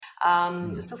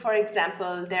So for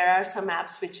example, there are some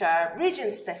apps which are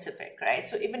region specific, right?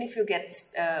 So even if you get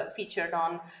featured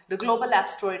on the global app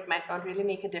store, it might not really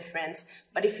make a difference.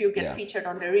 But if you get featured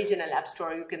on the regional app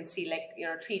store, you can see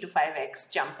 3 to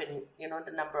 5x jump in,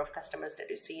 the number of customers that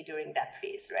you see during that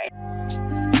phase, right?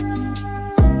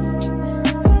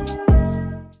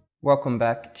 Welcome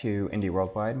back to Indie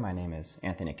Worldwide. My name is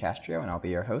Anthony Castro, and I'll be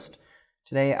your host.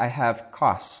 Today I have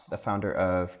Kaus, the founder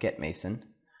of GetMason.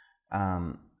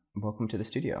 Welcome to the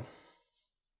studio.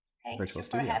 Thank you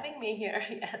for having me here.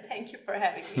 Yeah, thank you for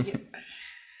having me here.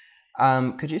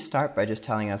 Could you start by just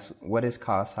telling us what is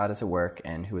Kaus, how does it work,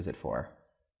 and who is it for?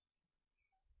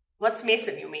 What's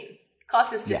Mason, you mean?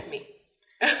 Kaus is just me.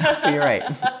 You're right.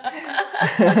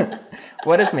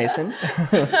 What is Mason?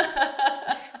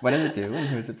 What does it do and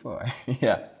who is it for?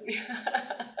 Yeah.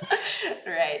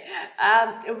 Right.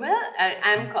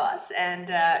 I'm Kaus, and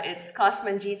it's Kaus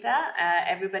Manjita.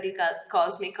 Everybody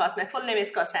calls me Kaus. My full name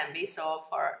is Kausambi, so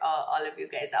for all of you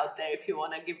guys out there, if you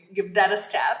want to give that a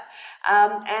stab.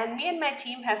 And me and my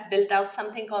team have built out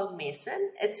something called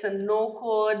Mason. It's a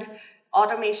no-code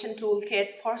automation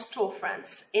toolkit for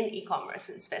storefronts in e-commerce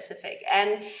in specific.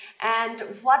 And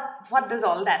what does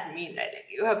all that mean, right? Like,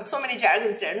 you have so many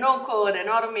jargons there, no code and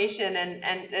automation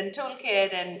and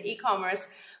toolkit and e-commerce.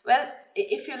 Well,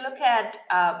 if you look at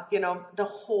the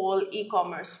whole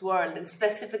e-commerce world, and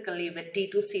specifically with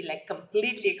D2C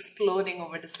completely exploding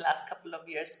over this last couple of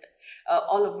years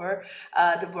all over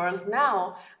the world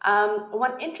now,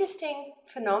 one interesting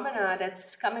phenomena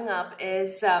that's coming up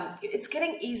is it's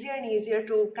getting easier and easier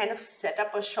to kind of set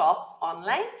up a shop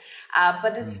online,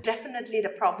 but it's definitely the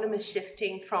problem is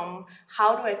shifting from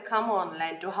how do I come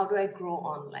online to how do I grow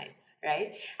online.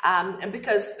 Right?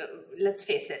 Because let's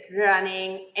face it,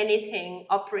 running anything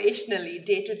operationally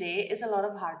day to day is a lot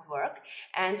of hard work.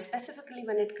 And specifically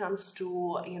when it comes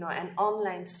to, an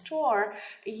online store,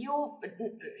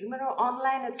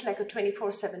 online, it's like a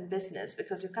 24/7 business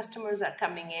because your customers are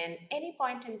coming in any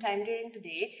point in time during the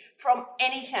day from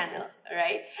any channel,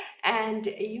 right? And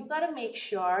you got to make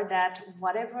sure that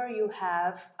whatever you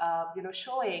have,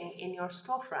 showing in your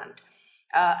storefront,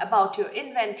 about your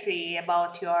inventory,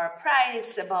 about your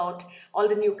price, about all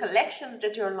the new collections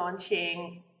that you're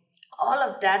launching, all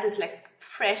of that is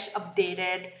fresh,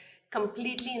 updated,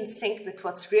 completely in sync with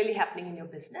what's really happening in your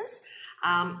business.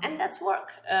 And that's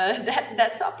work.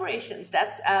 That's operations.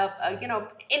 That's,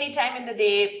 any time in the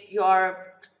day,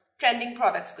 your trending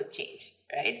products could change,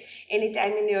 right?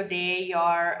 Anytime in your day,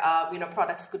 your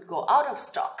products could go out of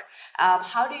stock.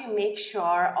 How do you make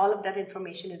sure all of that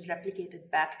information is replicated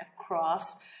back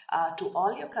across to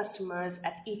all your customers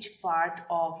at each part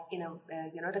of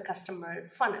the customer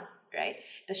funnel, right?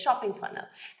 The shopping funnel.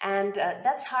 And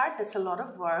that's hard. That's a lot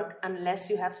of work unless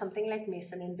you have something like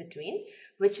Mason in between,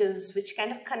 which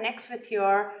kind of connects with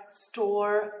your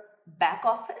store back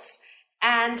office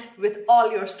and with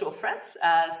all your storefronts.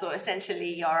 So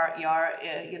essentially your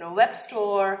web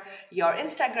store, your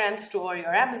Instagram store,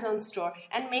 your Amazon store,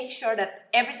 and make sure that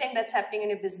everything that's happening in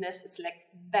your business, it's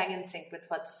bang in sync with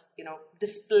what's,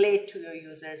 displayed to your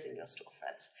users in your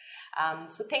storefronts.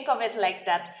 So think of it like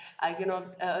that,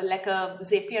 like a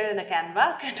Zapier and a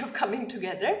Canva kind of coming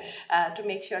together to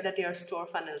make sure that your store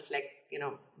funnel is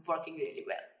working really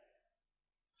well.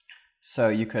 So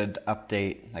you could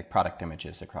update product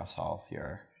images across all of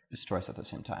your stores at the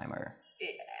same time, or?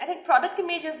 I think product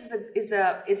images is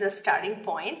a starting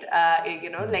point.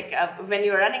 When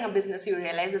you're running a business, you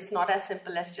realize it's not as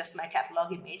simple as just my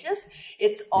catalog images.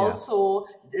 It's also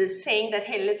saying that,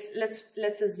 hey,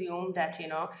 let's assume that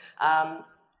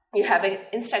you have an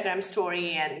Instagram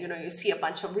story and you see a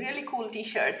bunch of really cool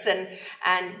t-shirts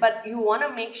but you want to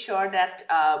make sure that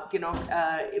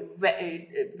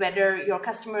whether your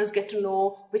customers get to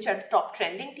know which are the top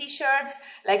trending t-shirts,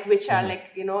 which are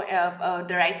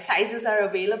the right sizes are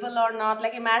available or not.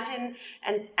 Imagine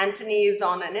Anthony is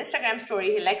on an Instagram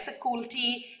story, he likes a cool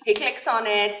tee, he clicks on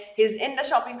it, he's in the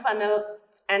shopping funnel,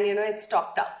 and it's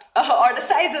stocked out or the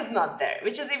size is not there,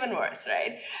 which is even worse,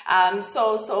 right?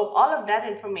 So all of that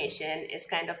information is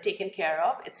kind of taken care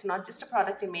of. It's not just the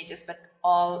product images, but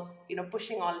all,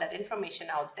 pushing all that information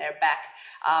out there back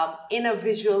in a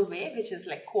visual way, which is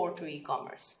core to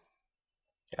e-commerce.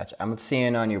 Gotcha. I'm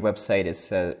seeing on your website it's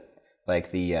the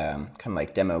kind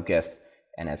of demo GIF,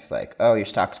 and it's your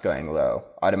stock's going low.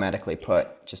 Automatically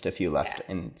put just a few left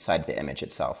inside the image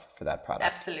itself for that product.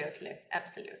 Absolutely.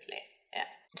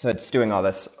 So it's doing all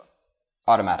this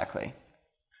automatically,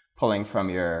 pulling from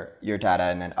your data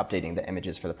and then updating the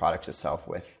images for the product itself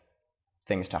with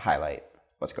things to highlight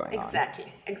what's going on.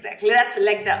 Exactly. That's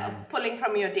like the pulling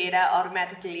from your data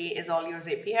automatically is all your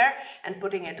Zapier, and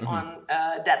putting it on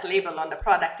that label on the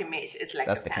product image is like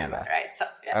That's the the Canva, Canva. right? So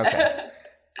yeah. Okay.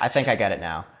 I think I get it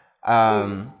now.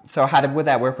 So would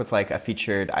that work with like a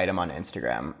featured item on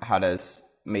Instagram? How does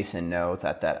Mason know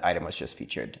that that item was just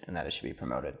featured and that it should be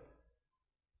promoted?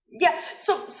 Yeah,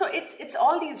 so it's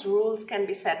all these rules can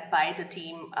be set by the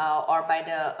team or by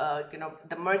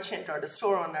the merchant or the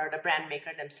store owner, the brand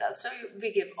maker themselves. So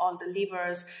we give all the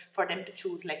levers for them to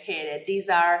choose. Like, hey, these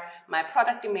are my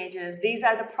product images. These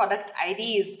are the product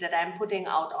IDs that I'm putting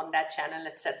out on that channel,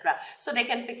 etc. So they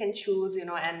can pick and choose,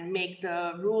 and make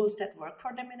the rules that work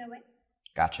for them in a way.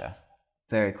 Gotcha.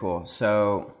 Very cool.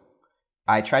 So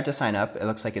I tried to sign up. It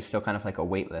looks like it's still kind of like a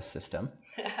waitlist system.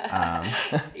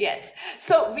 Yes.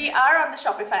 So we are on the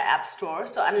Shopify App Store.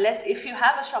 So if you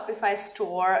have a Shopify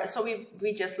store, so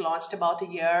we just launched about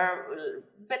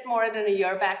bit more than a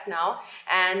year back now.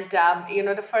 And,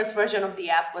 the first version of the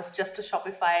app was just a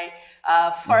Shopify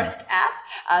first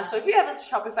app. So if you have a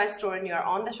Shopify store and you're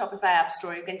on the Shopify App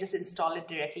Store, you can just install it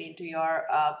directly into your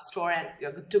store and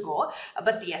you're good to go.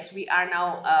 But yes, we are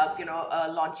now,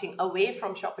 launching away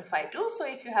from Shopify too. So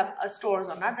if you have stores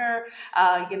on other,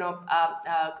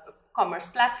 commerce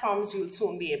platforms, you'll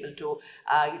soon be able to,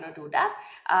 do that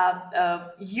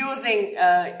using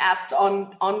apps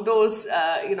on those,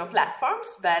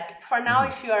 platforms. But for now,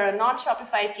 if you are a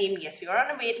non-Shopify team, yes, you're on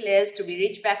a wait list. We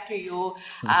reach back to you.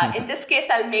 In this case,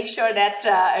 I'll make sure that,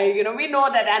 we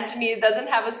know that Anthony doesn't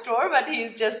have a store, but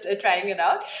he's just trying it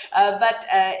out. But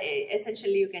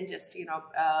essentially, you can just,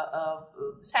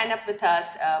 sign up with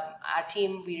us, our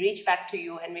team. We reach back to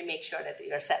you and we make sure that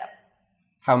you're set up.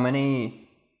 How many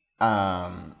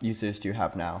users do you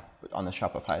have now on the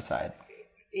Shopify side?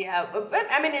 Yeah,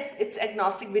 I mean, it's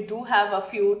agnostic. We do have a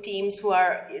few teams who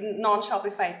are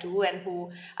non-Shopify too, and who,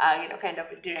 kind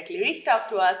of directly reached out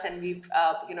to us, and we've,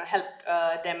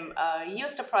 helped them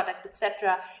use the product,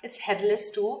 etc. It's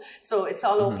headless too, so it's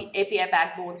all API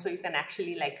backbone, so you can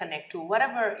actually like connect to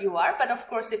whatever you are. But of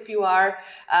course, if you are,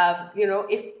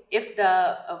 if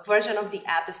the version of the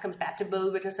app is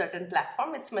compatible with a certain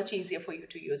platform, it's much easier for you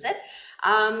to use it,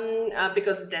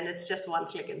 because then it's just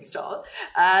one-click install.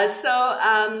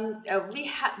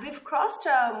 We've crossed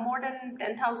more than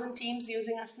 10,000 teams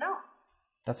using us now.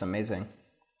 That's amazing.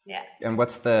 Yeah. And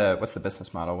what's the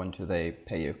business model? When do they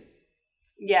pay you?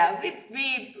 Yeah,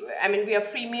 we are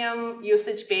freemium,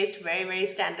 usage-based, very, very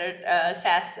standard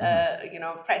SaaS,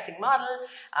 pricing model.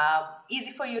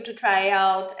 Easy for you to try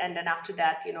out, and then after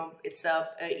that, it's a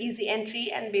easy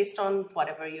entry, and based on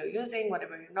whatever you're using,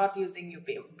 whatever you're not using, you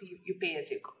pay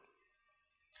as you go.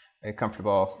 Are you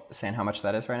comfortable saying how much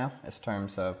that is right now, in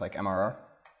terms of like MRR?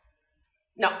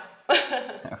 No.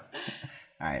 No.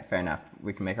 All right, fair enough.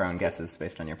 We can make our own guesses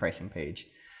based on your pricing page.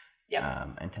 Yeah.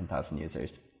 And 10,000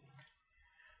 users.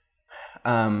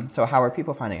 So how are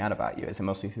people finding out about you? Is it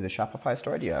mostly through the Shopify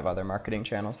store? Do you have other marketing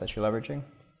channels that you're leveraging?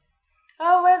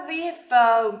 Well,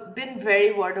 we've been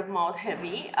very word of mouth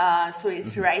heavy. So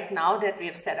it's right now that we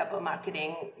have set up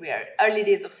we are early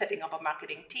days of setting up a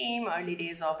marketing team, early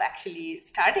days of actually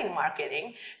starting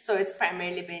marketing. So it's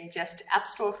primarily been just App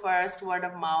Store first, word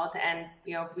of mouth. And,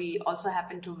 we also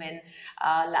happen to win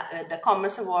the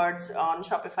Commerce Awards on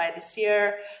Shopify this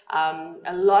year.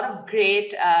 A lot of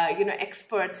great,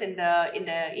 experts in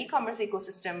the e-commerce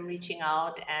ecosystem reaching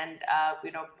out and,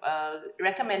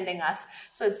 recommending us.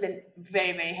 So it's been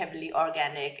very, very heavily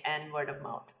organic and word of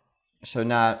mouth. So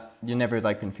you never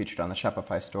been featured on the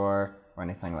Shopify store or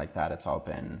anything like that. It's all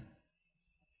been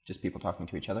just people talking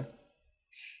to each other.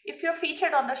 If you're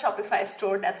featured on the Shopify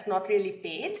store, that's not really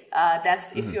paid.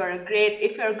 That's if you're a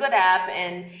good app,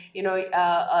 and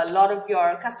a lot of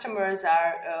your customers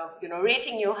are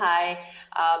rating you high.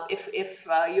 If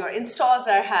your installs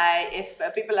are high, if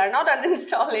people are not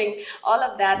uninstalling, all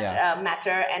of that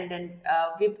matter. And then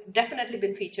we've definitely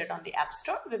been featured on the App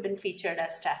Store. We've been featured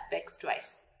as staff picks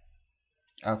twice.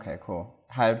 Okay, cool.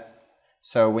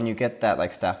 So when you get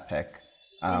that staff pick,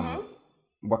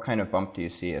 what kind of bump do you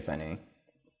see, if any?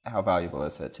 How valuable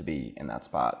is it to be in that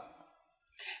spot?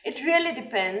 It really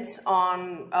depends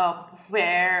on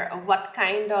what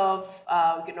kind of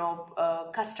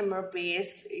customer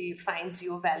base finds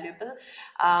you valuable.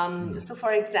 So,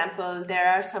 for example, there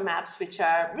are some apps which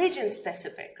are region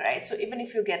specific, right? So even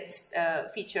if you get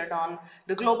featured on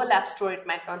the global app store, it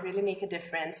might not really make a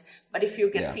difference. But if you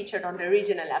get featured on the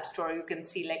regional app store, you can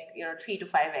see 3 to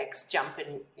 5x jump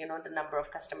in the number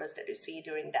of customers that you see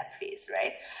during that phase,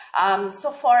 right? So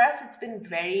for us, it's been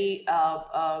very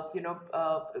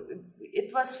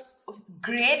it was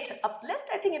great uplift.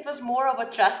 I think it was more of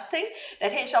a trust thing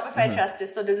that, hey, Shopify trust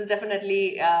us, so this is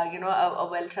definitely a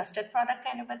well-trusted product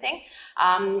kind of a thing.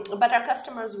 But our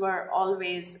customers were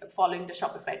always following the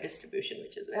Shopify distribution,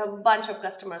 which is we have a bunch of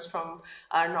customers from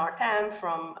NORTAM,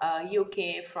 from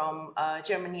UK, from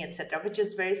Germany, etc., which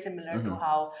is very similar to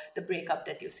how the breakup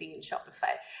that you see in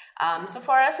Shopify. So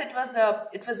for us, it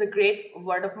was a great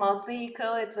word of mouth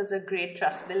vehicle. It was a great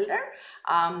trust builder.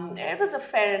 It was a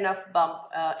fair enough bump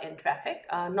in traffic,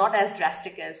 not as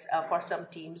drastic as for some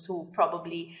teams who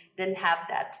probably didn't have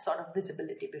that sort of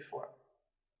visibility before.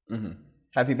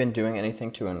 Have you been doing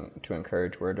anything to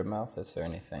encourage word of mouth? Is there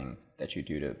anything that you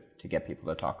do to get people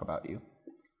to talk about you?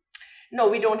 No,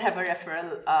 we don't have a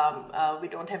referral. We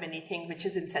don't have anything which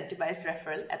is incentivized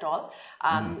referral at all.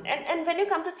 And when you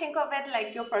come to think of it,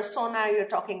 like your persona you're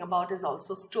talking about is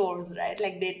also stores, right?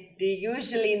 Like they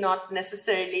usually not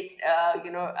necessarily,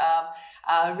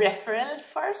 referral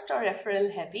first or referral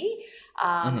heavy,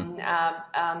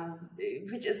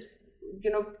 which is,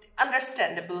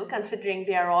 understandable considering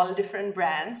they are all different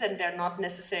brands and they're not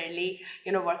necessarily,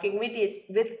 working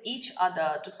with each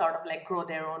other to sort of like grow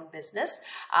their own business.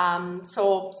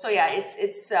 So yeah,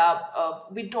 it's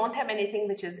we don't have anything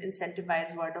which is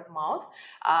incentivized word of mouth.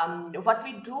 What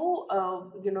we do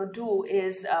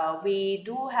is we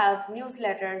do have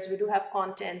newsletters, we do have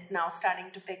content now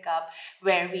starting to pick up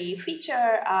where we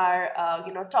feature our,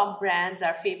 top brands,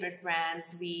 our favorite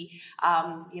brands. We,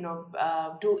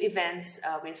 do events.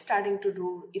 We're starting to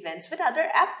do events with other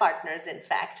app partners, in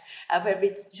fact, where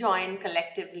we join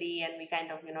collectively and we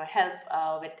kind of,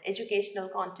 help with educational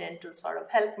content to sort of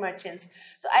help merchants.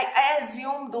 So I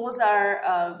assume those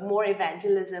are more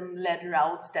evangelism-led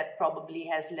routes that probably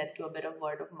has led to a bit of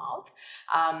word of mouth.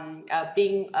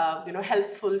 Being,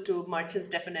 helpful to merchants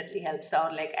definitely helps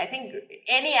out. Like I think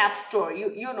any app store,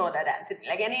 you know that, Anthony,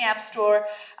 like any app store,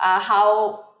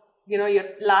 how your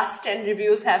last 10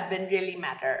 reviews have been really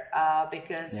matter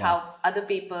because how other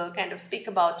people kind of speak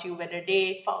about you, whether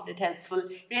they found it helpful,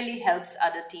 really helps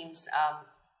other teams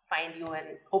find you and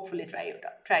hopefully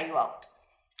try you out.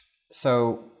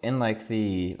 So in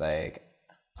the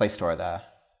Play Store, the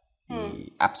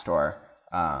App Store,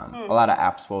 a lot of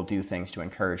apps will do things to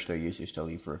encourage their users to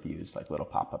leave reviews, like little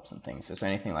pop-ups and things. Is there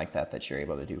anything like that you're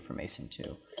able to do for Mason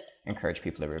to encourage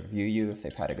people to review you if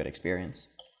they've had a good experience?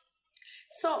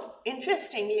 So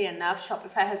interestingly enough,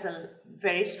 Shopify has a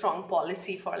very strong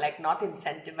policy for not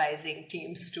incentivizing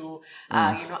teams to,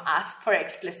 ask for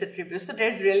explicit reviews. So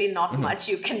there's really not much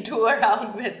you can do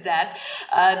around with that.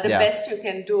 The best you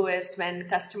can do is when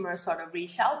customers sort of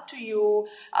reach out to you,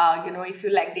 if you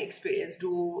like the experience,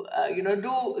 do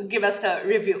give us a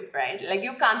review, right? Like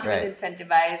you can't even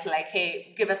incentivize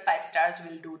hey, give us 5 stars,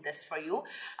 we'll do this for you.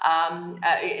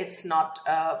 It's not,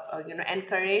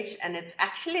 encouraged, and it's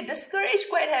actually discouraged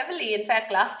quite heavily. In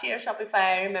fact, last year Shopify,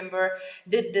 I remember,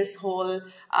 did this whole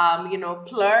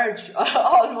plurge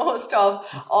almost of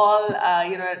all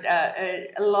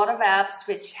a lot of apps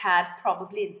which had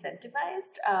probably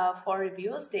incentivized for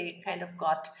reviews. They kind of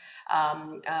got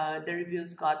the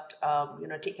reviews got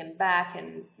taken back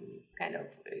and kind of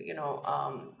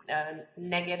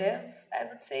negative, I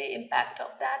would say, impact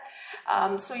of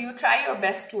that. So you try your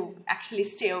best to actually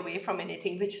stay away from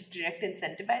anything which is direct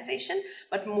incentivization,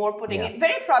 but more putting it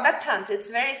very Product Hunt. It's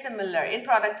very similar. In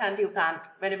Product Hunt, you can't,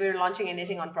 whenever you're launching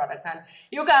anything on Product Hunt,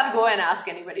 you can't go and ask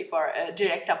anybody for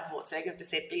direct upvotes. Like you have to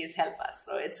say, please help us.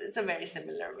 So it's a very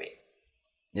similar way.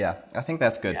 Yeah, I think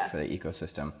that's good for the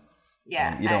ecosystem.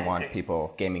 Yeah, you don't want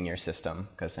people gaming your system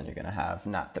because then you're going to have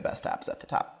not the best apps at the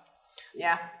top.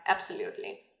 Yeah,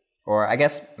 absolutely. Or I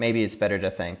guess maybe it's better to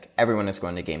think everyone is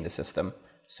going to game the system.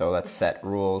 So let's set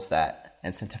rules that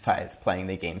incentivize playing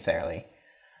the game fairly.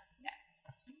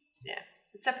 Yeah,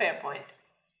 it's a fair point.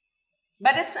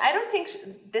 But I don't think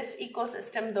this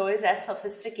ecosystem, though, is as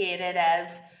sophisticated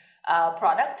as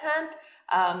Product Hunt.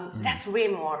 That's way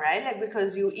more, right?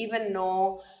 Because you even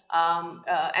know,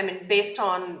 based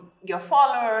on your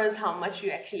followers, how much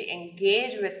you actually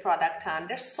engage with Product Hunt.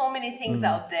 There's so many things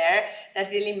out there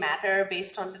that really matter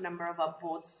based on the number of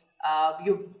upvotes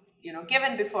you've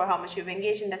given before, how much you've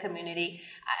engaged in the community.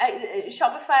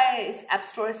 Shopify's App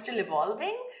Store is still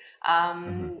evolving.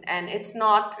 And it's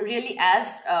not really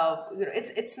as,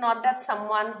 it's not that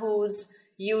someone who's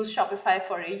used Shopify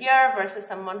for a year versus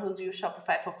someone who's used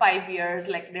Shopify for 5 years,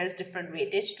 there's different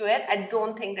weightage to it. I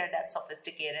don't think they're that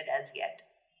sophisticated as yet.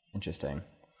 Interesting.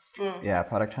 Yeah,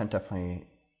 Product Hunt definitely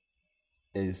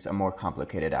is a more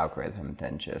complicated algorithm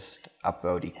than just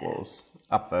upvote equals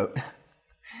upvote.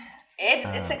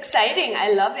 It's exciting.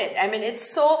 I love it.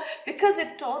 It's so, because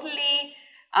it totally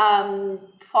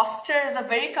fosters a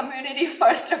very community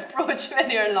first approach when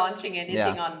you're launching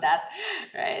anything on that,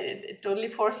 right? It totally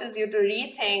forces you to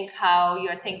rethink how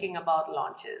you're thinking about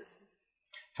launches.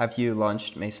 Have you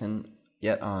launched Mason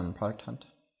yet on Product Hunt?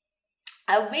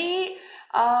 We,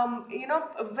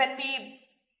 when we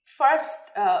first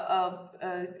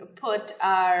put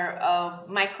our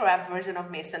micro app version of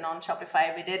Mason on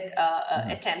Shopify, we did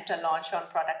attempt a launch on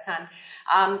Product Hunt.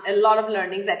 A lot of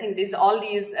learnings. I think all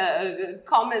these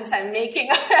comments I'm making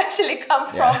actually come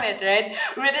from it, right?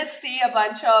 We did see a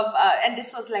bunch of, and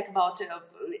this was like about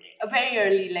a very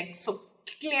early, like so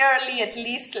clearly at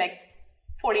least like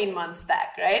 14 months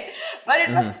back, right? But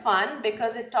it was fun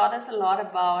because it taught us a lot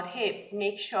about, hey,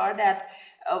 make sure that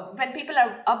when people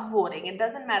are upvoting, it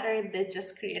doesn't matter if they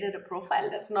just created a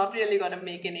profile. That's not really going to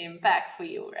make any impact for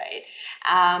you, right?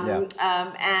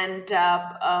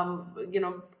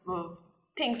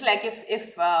 Things like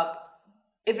if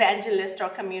evangelist or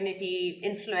community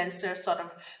influencer sort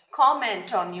of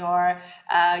comment on your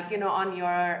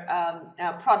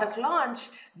product launch,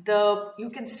 you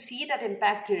can see that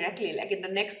impact directly. Like in the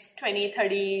next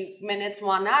 20-30 minutes,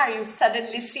 1 hour, you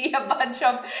suddenly see a bunch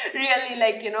of really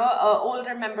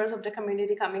older members of the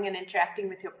community coming and interacting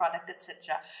with your product,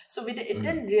 etc. So it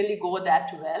didn't really go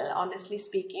that well, honestly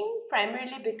speaking,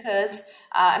 primarily because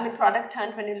Product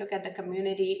Hunt, when you look at the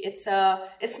community, it's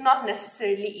not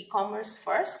necessarily e-commerce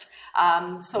first.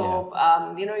 You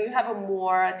have a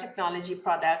more technology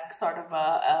product sort of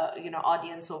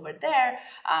audience over there.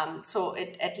 So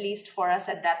it, at least for us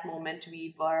at that moment,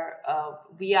 we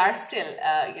are still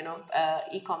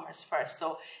e-commerce first.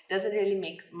 So it doesn't really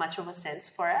make much of a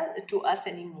sense to us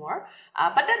anymore.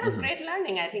 But that was great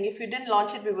learning. I think if you didn't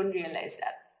launch it, we wouldn't realize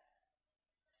that.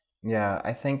 Yeah,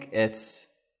 I think it's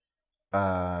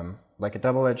like a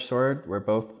double-edged sword where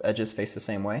both edges face the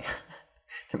same way,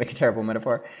 to make a terrible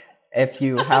metaphor. If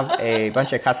you have a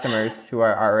bunch of customers who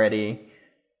are already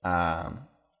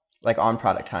on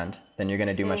Product Hunt, then you're going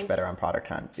to do much better on Product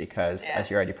Hunt because, as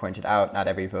you already pointed out, not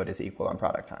every vote is equal on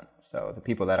Product Hunt. So the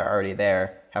people that are already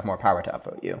there have more power to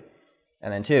upvote you.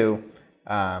 And then two,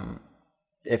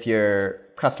 if your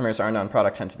customers aren't on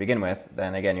Product Hunt to begin with,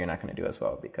 then again, you're not going to do as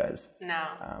well because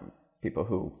people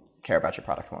who care about your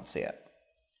product won't see it.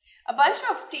 A bunch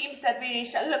of teams that we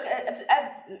reached out. Look,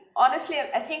 honestly,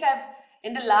 I think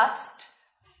in the last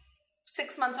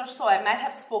 6 months or so, I might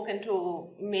have spoken to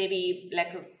maybe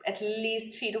at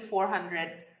least 300 to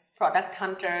 400 product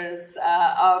hunters,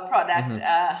 or product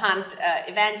hunt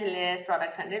evangelists,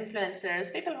 product hunt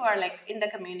influencers, people who are in the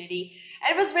community.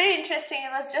 And it was very interesting.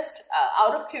 It was just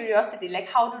out of curiosity,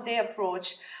 how do they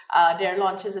approach their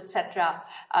launches, etc.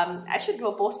 I should do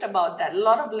a post about that. A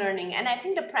lot of learning. And I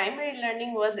think the primary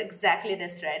learning was exactly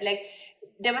this, right?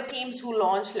 There were teams who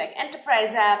launched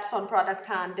enterprise apps on Product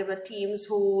Hunt. There were teams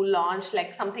who launched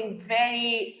something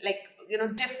very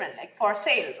different, for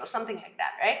sales or something like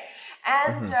that, right?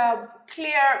 And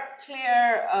clear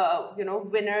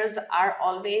winners are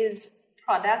always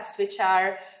products which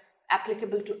are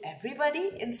applicable to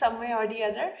everybody in some way or the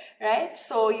other, right?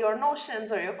 So your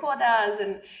notions or your quotas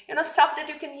and stuff that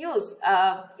you can use,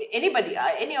 anybody,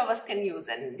 any of us can use,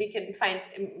 and we can find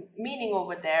meaning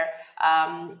over there.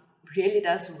 Really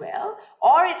does well,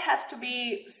 or it has to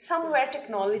be somewhere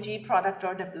technology product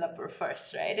or developer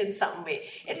first, right? In some way,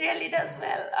 it really does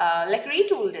well.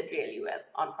 Retool did really well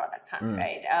on Product Hunt,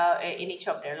 right? In each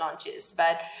of their launches,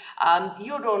 but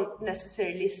you don't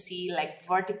necessarily see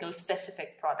vertical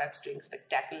specific products doing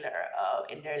spectacular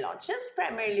in their launches,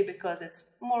 primarily because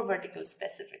it's more vertical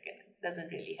specific and it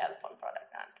doesn't really help on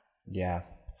Product Hunt. Yeah.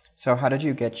 So how did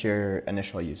you get your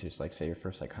initial users? Say your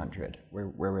first 100.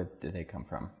 Where did they come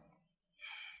from?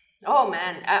 Oh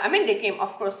man, they came,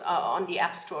 of course, on the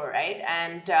App Store, right?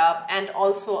 And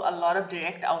also a lot of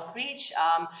direct outreach.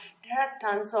 There are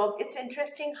tons of. It's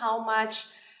interesting how much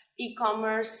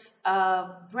e-commerce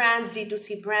brands,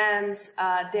 D2C brands,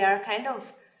 they are kind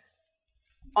of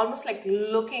almost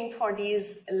looking for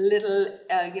these little,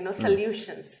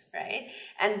 solutions, right?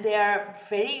 And they are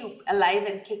very alive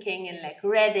and kicking in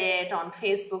Reddit, on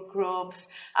Facebook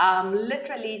groups,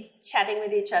 literally chatting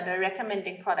with each other,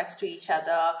 recommending products to each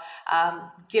other,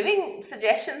 giving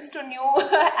suggestions to new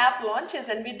app launches.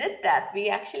 And we did that. We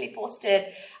actually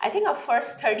posted, I think our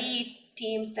first 30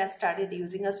 teams that started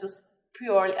using us was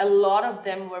a lot of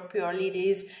them were purely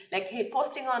these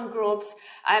posting on groups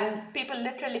and people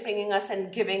literally pinging us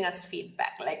and giving us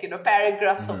feedback,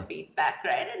 paragraphs of feedback,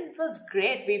 right? And it was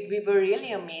great. We were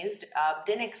really amazed.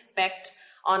 Didn't expect,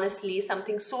 honestly,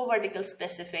 something so vertical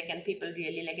specific and people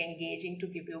really engaging to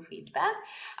give you feedback.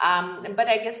 But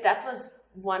I guess that was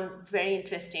one very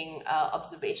interesting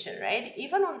observation, right?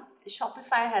 Even on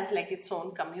Shopify has like its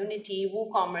own community.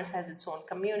 WooCommerce has its own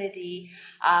community.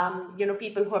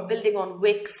 People who are building on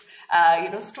Wix,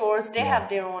 stores, they have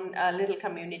their own little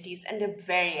communities, and they're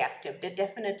very active. They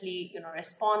definitely,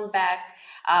 respond back,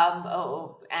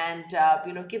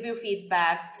 give you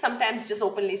feedback. Sometimes just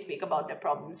openly speak about their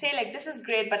problems. Say like, this is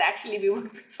great, but actually we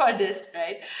would prefer this,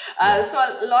 right? So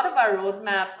a lot of our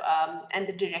roadmap and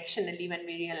the directionally, when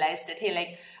we realized that, hey,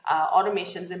 like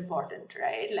automation is important,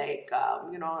 right? Like,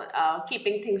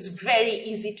 keeping things very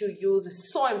easy to use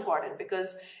is so important,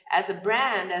 because as a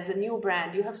brand, as a new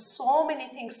brand, you have so many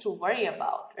things to worry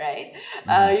about, right?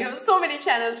 You have so many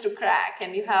channels to crack,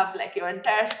 and you have like your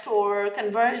entire store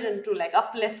conversion to like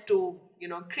uplift to,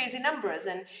 crazy numbers.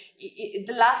 And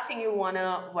the last thing you want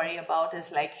to worry about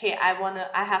is like, hey,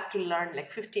 I have to learn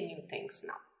like 50 new things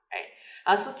now,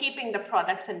 right? So keeping the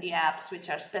products and the apps which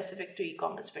are specific to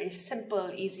e-commerce very simple,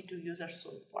 easy to use, are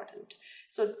so important.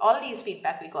 So all these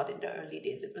feedback we got in the early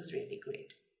days, it was really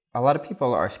great. A lot of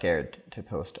people are scared to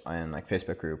post on like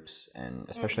Facebook groups, and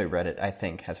especially Reddit, I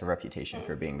think, has a reputation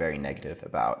for being very negative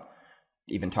about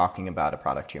even talking about a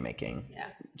product you're making. Yeah.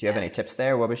 Do you have any tips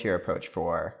there? What was your approach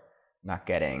for not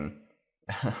getting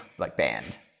like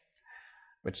banned,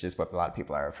 which is what a lot of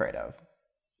people are afraid of?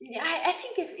 Yeah, I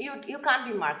think if you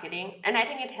can't be marketing, and I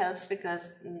think it helps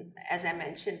because, as I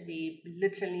mentioned, we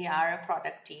literally are a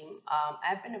product team.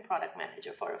 I've been a product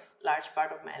manager for a large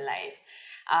part of my life,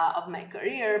 of my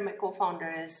career. My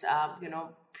co-founder is,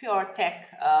 pure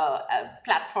tech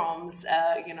platforms,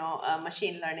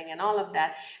 machine learning and all of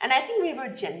that. And I think we were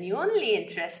genuinely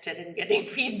interested in getting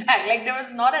feedback. Like there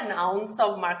was not an ounce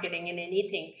of marketing in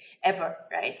anything ever,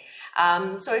 right?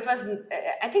 So it was,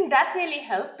 I think that really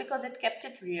helped because it kept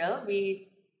it real. We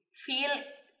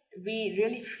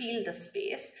really feel the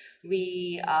space.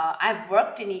 I've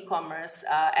worked in e-commerce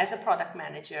as a product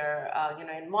manager,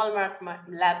 in Walmart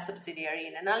Lab subsidiary,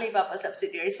 in an Alibaba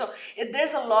subsidiary. So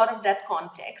there's a lot of that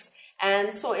context.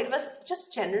 And so it was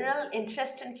just general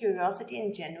interest and curiosity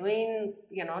and genuine,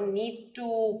 need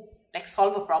to like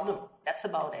solve a problem. That's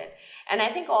about it. And I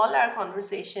think all our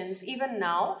conversations, even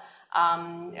now,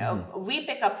 we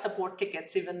pick up support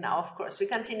tickets even now. Of course, we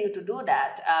continue to do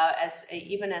that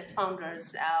even as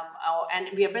founders, and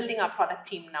we are building our product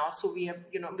team now. So we are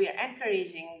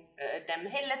encouraging them.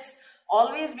 Hey, let's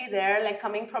always be there, like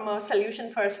coming from a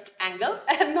solution first angle,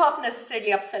 and not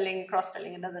necessarily upselling, cross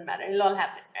selling. It doesn't matter. It'll all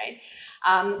happen, right?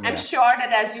 I'm sure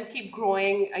that as you keep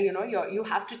growing, you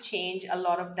have to change a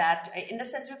lot of that. In the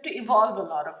sense, you have to evolve a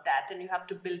lot of that, and you have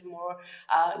to build more,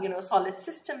 solid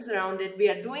systems around it. We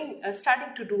are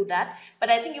starting to do that, but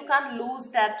I think you can't lose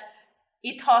that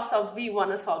ethos of we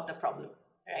want to solve the problem,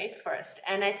 right? First,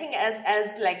 and I think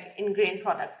as like ingrained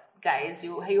product guys,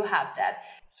 you have that.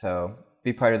 So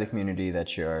be part of the community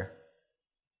that you're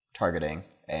targeting,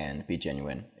 and be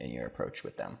genuine in your approach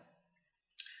with them.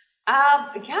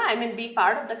 Be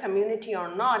part of the community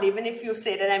or not, even if you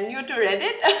say that I'm new to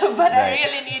Reddit, but right. I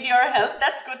really need your help,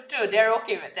 that's good too. They're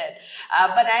okay with it.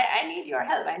 But I need your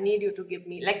help. I need you to give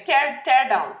me, like, tear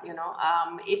down,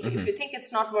 if you think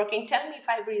it's not working, tell me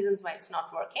 5 reasons why it's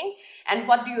not working, and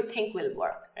what do you think will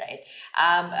work,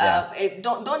 right?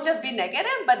 Don't just be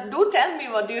negative, but do tell me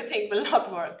what do you think will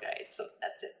not work, right? So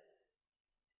that's it.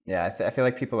 Yeah, I feel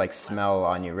like people like smell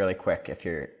on you really quick if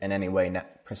you're in any way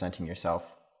not presenting yourself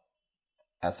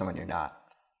as someone you're not,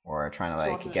 or trying to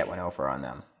like get one over on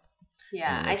them.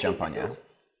 Yeah, I jump on you.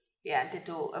 Yeah, they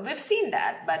do. We've seen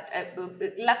that, but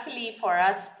luckily for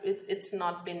us, it's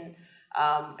not been.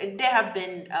 There have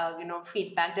been,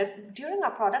 feedback that during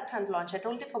our product hunt launch, I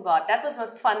totally forgot. That was a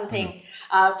fun thing.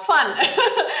 Fun.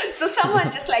 So someone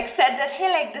just like said that,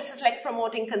 hey, like this is like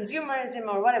promoting consumerism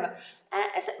or whatever. And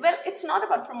I said, well, it's not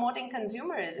about promoting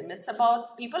consumerism. It's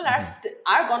about people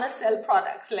are going to sell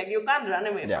products. Like you can't run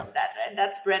away from that, right?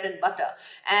 That's bread and butter.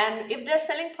 And if they're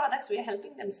selling products, we're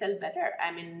helping them sell better.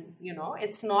 I mean,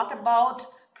 it's not about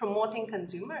promoting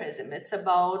consumerism. It's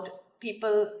about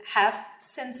people have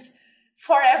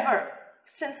forever,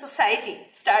 since society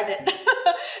started,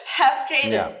 have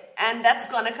traded, and that's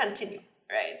going to continue,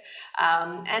 right?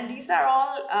 And these are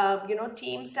all,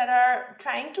 teams that are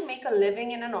trying to make a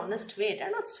living in an honest way. They're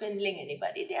not swindling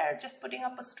anybody. They are just putting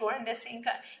up a store and they're saying,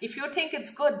 if you think it's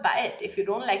good, buy it. If you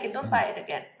don't like it, don't buy it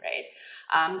again, right?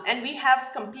 And we have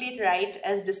complete right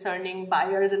as discerning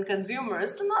buyers and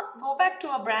consumers to not go back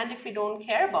to a brand if we don't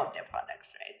care about their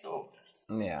products, right? So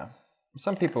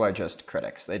some people are just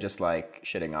critics. They just like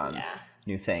shitting on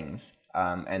new things,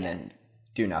 and then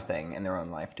do nothing in their own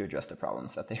life to address the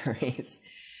problems that they raise.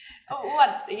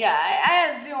 What? Yeah, I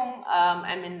assume.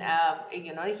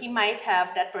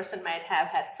 That person might have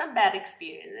had some bad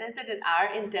experience. I said that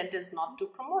our intent is not to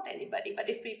promote anybody, but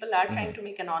if people are trying to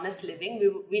make an honest living,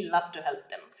 we love to help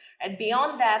them. And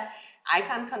beyond that, I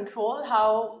can't control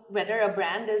whether a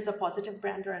brand is a positive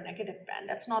brand or a negative brand.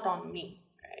 That's not on me,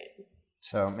 right?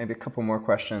 So maybe a couple more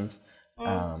questions.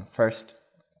 First,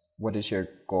 what is your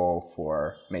goal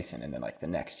for Mason in the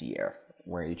next year?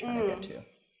 Where are you trying to get to?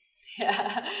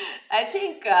 Yeah, I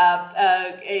think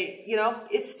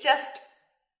it's just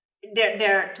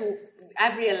there are two.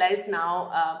 I've realized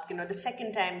now, the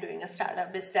second time doing a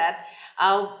startup is that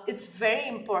it's very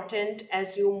important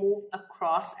as you move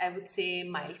across, I would say,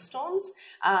 milestones,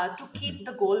 to keep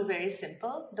the goal very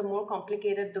simple. The more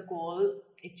complicated the goal,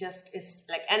 it just is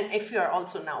like, and if you're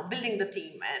also now building the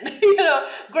team and,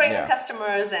 growing the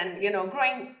customers and,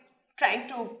 trying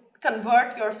to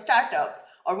convert your startup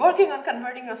or working on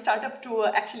converting your startup to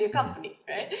actually a company,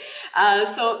 right?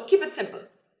 So keep it simple.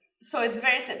 So it's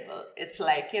very simple. It's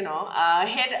like, hit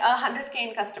 100K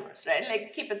in customers, right?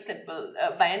 Like keep it simple.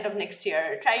 By end of next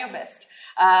year, try your best.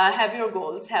 Have your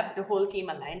goals, have the whole team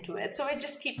aligned to it. So we're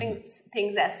just keeping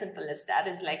things as simple as that.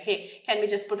 Is like, hey, can we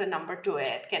just put a number to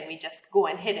it? Can we just go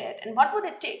and hit it? And what would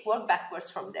it take? Work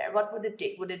backwards from there. What would it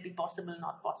take? Would it be possible,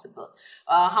 not possible?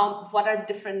 What are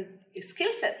different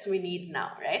skill sets we need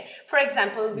now, right? For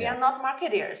example, we are not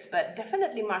marketeers, but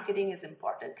definitely marketing is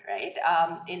important, right?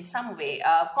 In some way,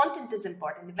 content is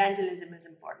important, evangelism is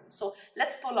important. So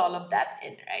let's pull all of that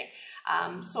in, right?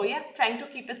 Trying to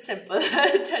keep it simple,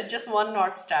 just one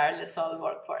North Star, let's all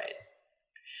work for it.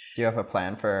 Do you have a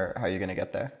plan for how you're going to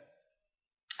get there?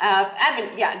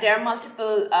 There are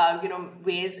multiple,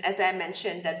 ways, as I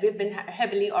mentioned, that we've been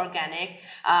heavily organic,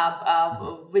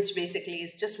 which basically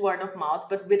is just word of mouth,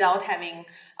 but without having,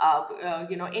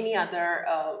 any other,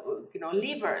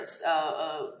 levers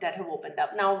that have opened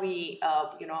up. Now we,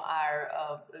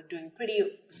 are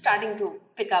starting to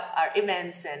pick up our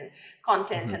events and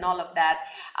content and all of that.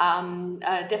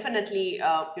 Definitely,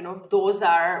 those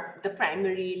are the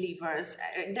primary levers.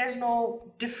 There's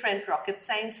no different rocket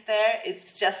science there.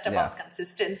 It's just about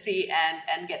consistency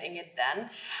and getting it done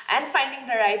and finding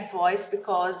the right voice,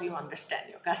 because you understand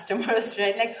your customers,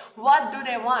 right? Like, what do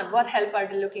they want? What help are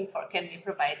they looking for? Can we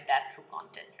provide that through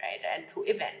content, right? And through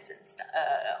events and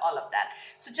all of that.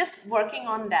 So just working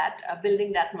on that,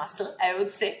 building that muscle, I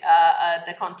would say,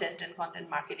 the content and content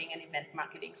marketing and event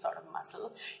marketing sort of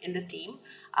muscle in the team.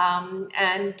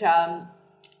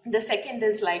 The second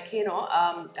is like,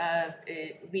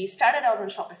 we started out on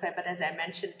Shopify, but as I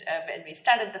mentioned when we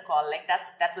started the call, like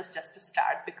that was just a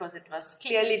start, because it was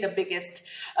clearly the biggest,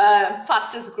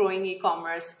 fastest growing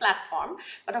e-commerce platform,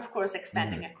 but of course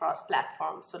expanding across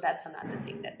platforms. So that's another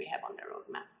thing that we have on the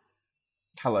roadmap.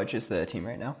 How large is the team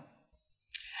right now?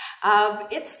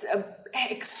 It's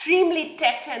extremely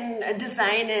tech and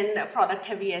design and product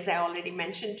heavy, as I already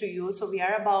mentioned to you. So we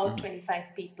are about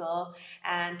 25 people,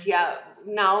 and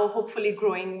now hopefully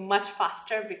growing much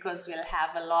faster, because we'll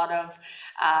have a lot of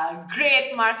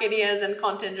great marketeers and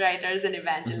content writers and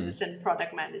evangelists and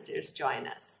product managers join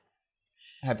us.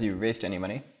 Have you raised any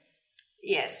money?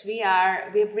 Yes, we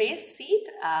are. We've raised seed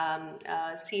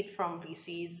from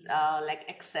VCs like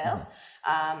Excel,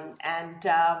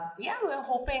 we're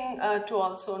hoping to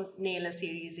also nail a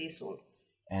Series A soon.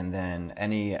 And then,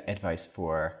 any advice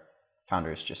for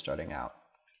founders just starting out?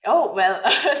 Oh, well,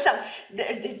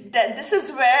 this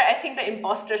is where I think the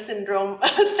imposter syndrome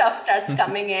stuff starts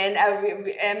coming in.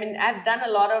 I've done a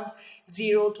lot of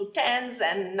 0 to 10s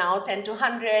and now 10 to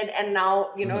 100, and now,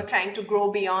 trying to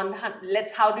grow beyond.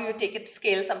 How do you take it to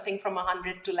scale something from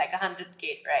 100 to like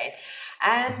 100K, right?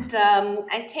 And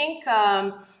I think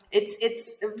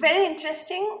it's very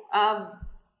interesting.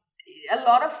 A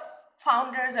lot of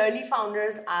early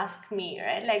founders ask me,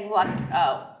 right, like what...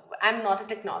 I'm not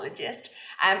a technologist.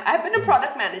 I've been a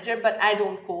product manager, but I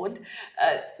don't code.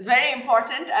 Very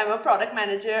important. I'm a product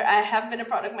manager. I have been a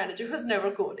product manager who's never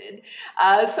coded.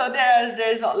 So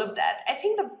there's all of that. I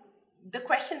think the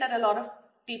question that a lot of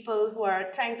people who are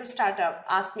trying to start up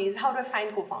ask me is, how do I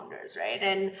find co-founders, right?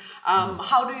 And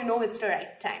how do you know it's the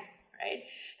right time, right?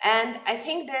 And I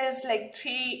think there's like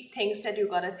 3 things that you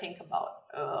got to think about.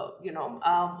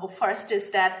 First is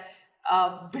that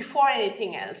before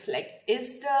anything else, like,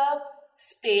 is the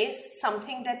space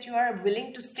something that you are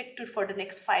willing to stick to for the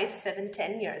next 5, 7,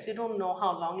 10 years? You don't know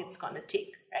how long it's going to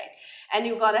take, right? And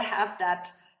you got to have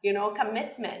that,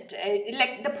 commitment.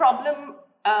 Like, the problem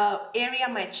area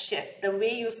might shift, the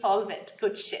way you solve it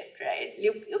could shift, right?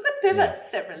 You could pivot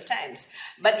several times,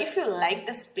 but if you like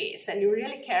the space and you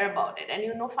really care about it, and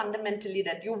you know fundamentally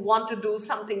that you want to do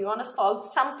something, you want to solve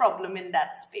some problem in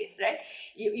that space, right?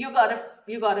 You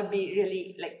gotta be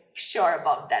really like sure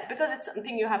about that, because it's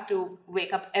something you have to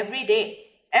wake up every day.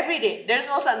 Every day. There's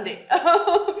no Sunday.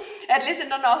 At least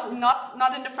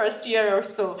not in the first year or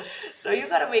so. So you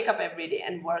got to wake up every day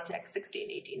and work like 16,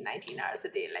 18, 19 hours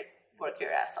a day, like work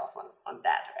your ass off on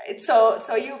that, right?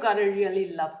 So you got to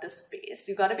really love the space.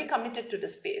 You got to be committed to the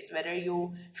space, whether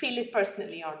you feel it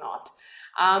personally or not.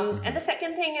 And the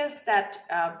second thing is that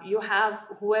you have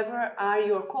whoever are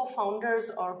your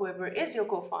co-founders or whoever is your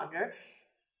co-founder,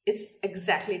 it's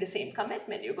exactly the same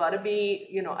commitment. You got to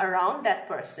be, around that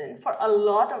person for a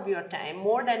lot of your time,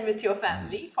 more than with your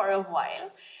family for a while.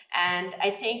 And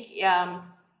I think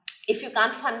if you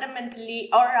can't fundamentally,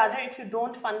 or rather, if you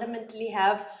don't fundamentally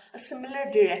have a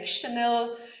similar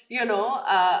directional,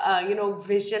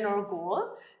 vision or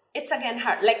goal, it's again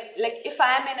hard. Like if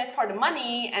I'm in it for the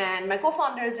money and my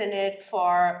co-founder is in it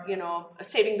for,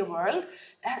 saving the world,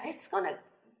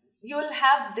 you'll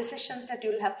have decisions that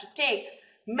you'll have to take.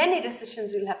 Many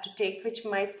decisions you'll have to take, which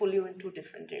might pull you in two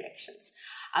different directions.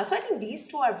 So I think these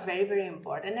two are very, very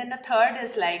important. And the third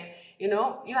is like,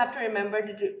 you have to remember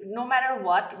that no matter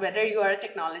what, whether you are a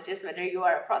technologist, whether you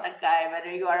are a product guy,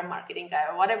 whether you are a marketing guy,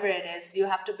 or whatever it is, you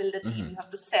have to build a team. You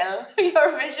have to sell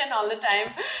your vision all the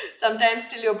time, sometimes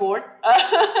till you're bored.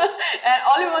 And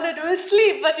all you want to do is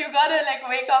sleep, but you got to like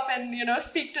wake up and,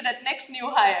 speak to that next new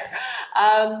hire.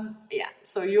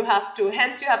 So you have to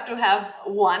have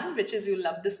one, which is you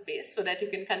love the space, so that you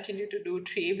can continue to do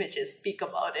three, which is speak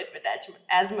about it with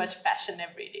as much passion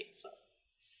every day. So.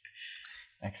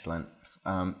 Excellent.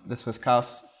 This was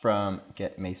Kaus from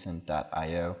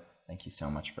getmason.io. Thank you so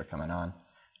much for coming on.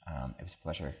 It was a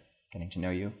pleasure getting to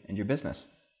know you and your business.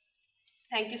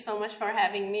 Thank you so much for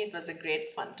having me. It was a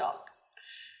great, fun talk.